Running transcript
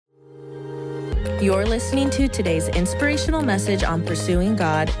You're listening to today's inspirational message on Pursuing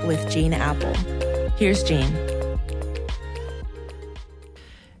God with Gene Apple. Here's Gene.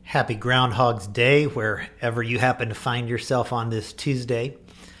 Happy Groundhog's Day, wherever you happen to find yourself on this Tuesday.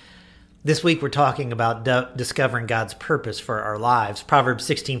 This week we're talking about discovering God's purpose for our lives. Proverbs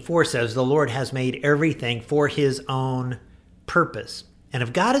 16:4 says, "The Lord has made everything for his own purpose." And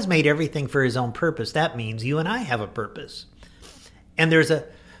if God has made everything for his own purpose, that means you and I have a purpose. And there's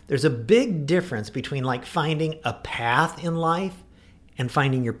a big difference between like finding a path in life and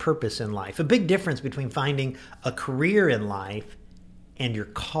finding your purpose in life. A big difference between finding a career in life and your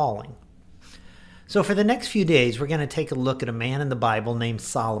calling. So for the next few days, we're going to take a look at a man in the Bible named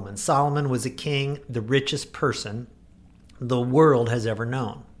Solomon. Solomon was a king, the richest person the world has ever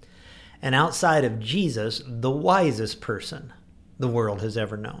known. And outside of Jesus, the wisest person the world has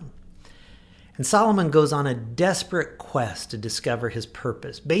ever known. And Solomon goes on a desperate quest to discover his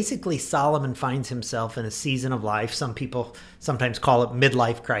purpose. Basically, Solomon finds himself in a season of life. Some people sometimes call it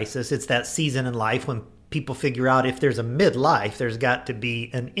midlife crisis. It's that season in life when people figure out if there's a midlife, there's got to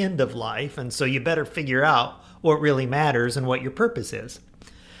be an end of life. And so you better figure out what really matters and what your purpose is.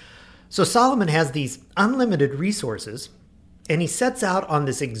 So Solomon has these unlimited resources, and he sets out on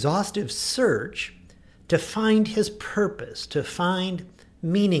this exhaustive search to find his purpose, to find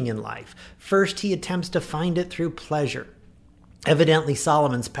meaning in life. First, he attempts to find it through pleasure. Evidently,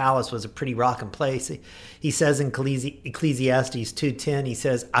 Solomon's palace was a pretty rockin' place. He says in Ecclesiastes 2:10, he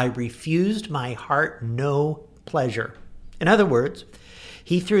says, "I refused my heart no pleasure." In other words,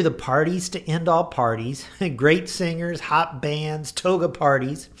 he threw the parties to end all parties, great singers, hot bands, toga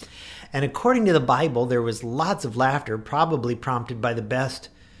parties. And according to the Bible, there was lots of laughter, probably prompted by the best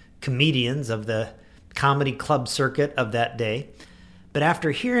comedians of the comedy club circuit of that day. But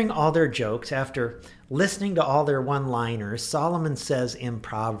after hearing all their jokes, after listening to all their one-liners, Solomon says in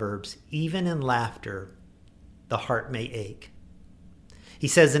Proverbs, "Even in laughter, the heart may ache." He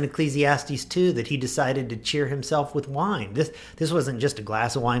says in Ecclesiastes 2 that he decided to cheer himself with wine. This wasn't just a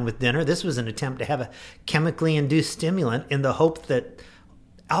glass of wine with dinner. This was an attempt to have a chemically induced stimulant in the hope that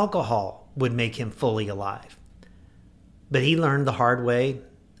alcohol would make him fully alive. But he learned the hard way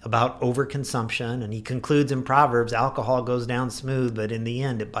about overconsumption, and he concludes in Proverbs, alcohol goes down smooth, but in the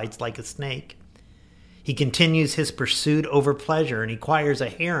end it bites like a snake. He continues his pursuit over pleasure and he acquires a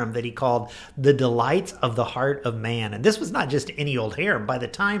harem that he called the delights of the heart of man. And this was not just any old harem. By the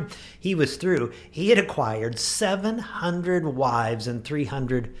time he was through, he had acquired 700 wives and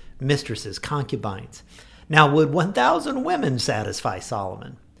 300 mistresses, concubines. Now, would 1,000 women satisfy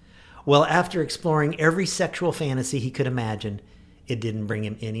Solomon? Well, after exploring every sexual fantasy he could imagine, it didn't bring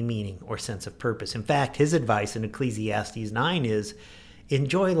him any meaning or sense of purpose. In fact, his advice in Ecclesiastes 9 is,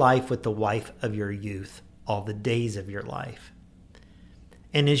 enjoy life with the wife of your youth all the days of your life.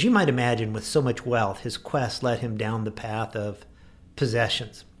 And as you might imagine, with so much wealth, his quest led him down the path of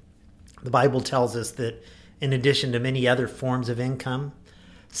possessions. The Bible tells us that in addition to many other forms of income,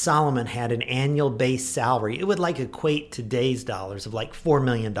 Solomon had an annual base salary. It would like equate to today's dollars of like $4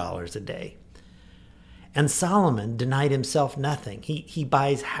 million a day. And Solomon denied himself nothing. He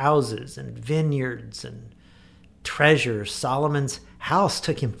buys houses and vineyards and treasures. Solomon's house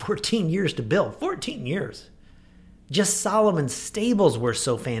took him 14 years to build. 14 years. Just Solomon's stables were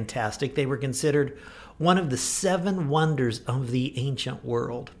so fantastic, they were considered one of the 7 wonders of the ancient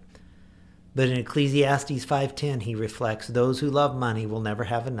world. But in Ecclesiastes 5:10, he reflects, those who love money will never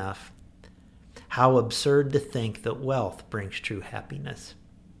have enough. How absurd to think that wealth brings true happiness.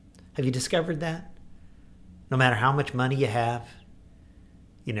 Have you discovered that? No matter how much money you have,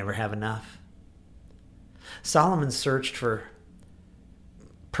 you never have enough. Solomon searched for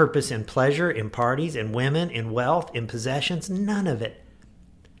purpose in pleasure, in parties, in women, in wealth, in possessions. None of it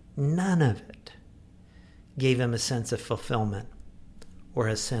gave him a sense of fulfillment or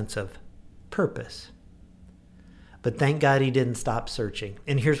a sense of purpose. But thank God he didn't stop searching.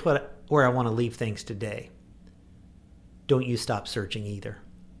 And here's where I want to leave things today. Don't you stop searching either.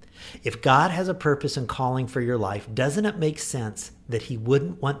 If God has a purpose and calling for your life, doesn't it make sense that he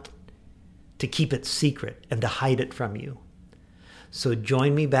wouldn't want to keep it secret and to hide it from you? So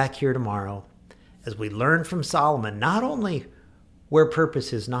join me back here tomorrow as we learn from Solomon not only where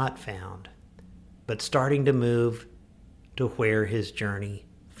purpose is not found, but starting to move to where his journey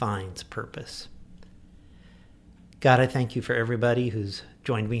finds purpose. God, I thank you for everybody who's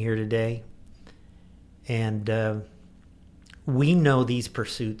joined me here today. And we know these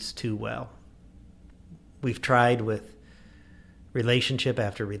pursuits too well. We've tried with relationship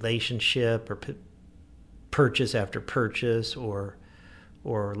after relationship, or purchase after purchase, or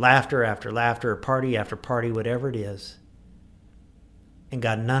laughter after laughter, or party after party, whatever it is. And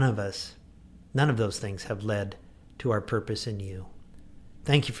God, none of us None of those things have led to our purpose in you.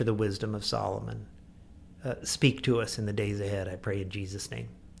 Thank you for the wisdom of Solomon. Speak to us in the days ahead, I pray in Jesus' name.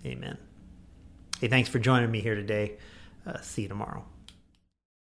 Amen. Hey, thanks for joining me here today. See you tomorrow.